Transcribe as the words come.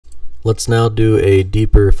Let's now do a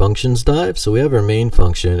deeper functions dive. So we have our main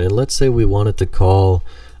function, and let's say we wanted to call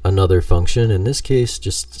another function. In this case,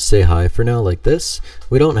 just say hi for now, like this.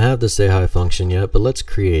 We don't have the say hi function yet, but let's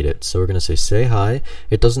create it. So we're going to say hi.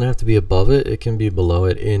 It doesn't have to be above it, it can be below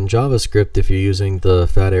it. In JavaScript, if you're using the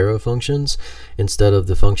fat arrow functions instead of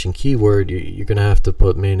the function keyword, you're going to have to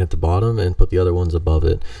put main at the bottom and put the other ones above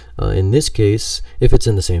it. In this case, if it's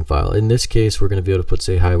in the same file, in this case we're going to be able to put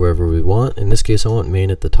say hi wherever we want. In this case, I want main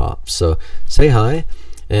at the top. So say hi,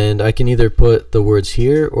 and I can either put the words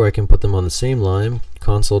here or I can put them on the same line,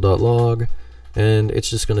 console.log, and it's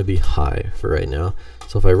just going to be hi for right now.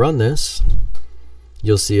 So if I run this,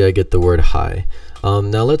 you'll see I get the word hi.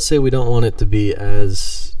 Now let's say we don't want it to be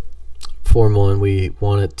as formal and we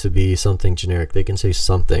want it to be something generic. They can say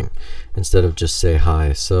something instead of just say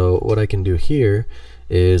hi. So what I can do here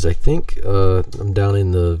is, I think I'm down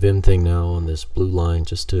in the Vim thing now on this blue line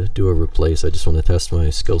just to do a replace. I just want to test my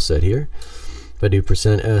skill set here. If I do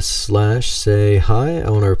 %s/say hi, I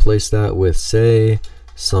want to replace that with say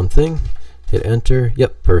something. Hit enter.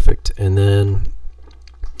 Yep, perfect. And then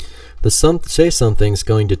the say something is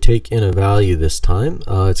going to take in a value this time.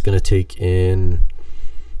 It's going to take in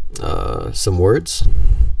some words,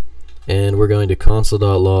 and we're going to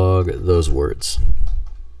console.log those words.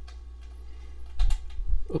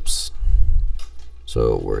 Oops.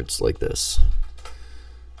 So words like this.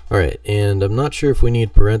 Alright, and I'm not sure if we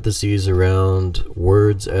need parentheses around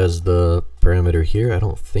words as the parameter here. I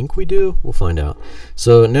don't think we do. We'll find out.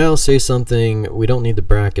 So now say something, we don't need the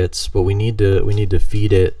brackets, but we need to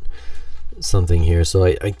feed it something here. So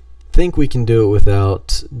I think we can do it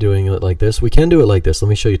without doing it like this. We can do it like this. Let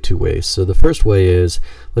me show you two ways. So the first way is,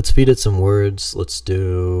 let's feed it some words. Let's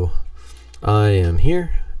do I am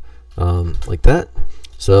here, like that.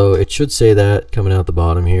 So it should say that coming out the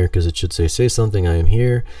bottom here, because it should say something, I am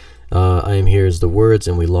here. I am here is the words,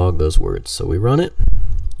 and we log those words. So we run it,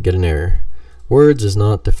 get an error. Words is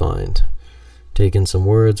not defined. Take in some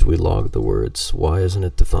words, we log the words. Why isn't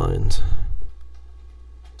it defined?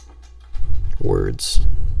 Words.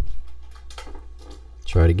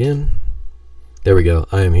 Try it again. There we go,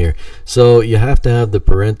 I am here. So you have to have the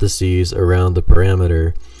parentheses around the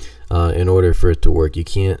parameter in order for it to work. You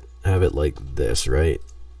can't have it like this, right?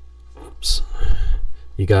 Oops.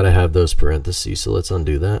 You got to have those parentheses, so let's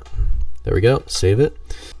undo that. There we go, save it.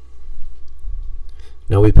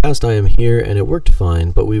 Now we passed I am here and it worked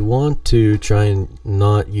fine, but we want to try and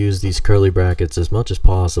not use these curly brackets as much as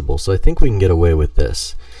possible, so I think we can get away with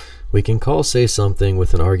this. We can call say something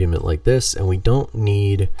with an argument like this, and we don't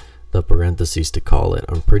need the parentheses to call it,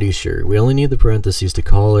 I'm pretty sure. We only need the parentheses to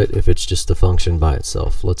call it if it's just a function by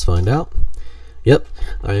itself. Let's find out. Yep,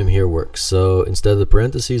 I am here works. So instead of the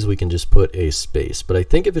parentheses, we can just put a space. But I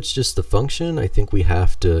think if it's just the function, I think we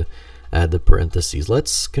have to add the parentheses.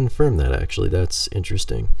 Let's confirm that actually. That's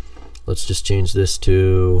interesting. Let's just change this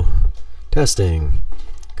to testing.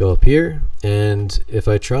 Go up here, and if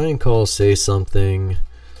I try and call say something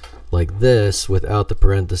like this without the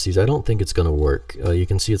parentheses, I don't think it's going to work. You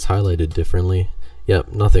can see it's highlighted differently.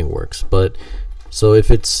 Yep, nothing works. But so if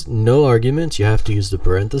it's no arguments, you have to use the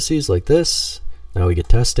parentheses like this. Now we get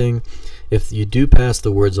testing. If you do pass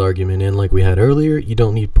the words argument in like we had earlier, you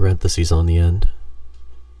don't need parentheses on the end.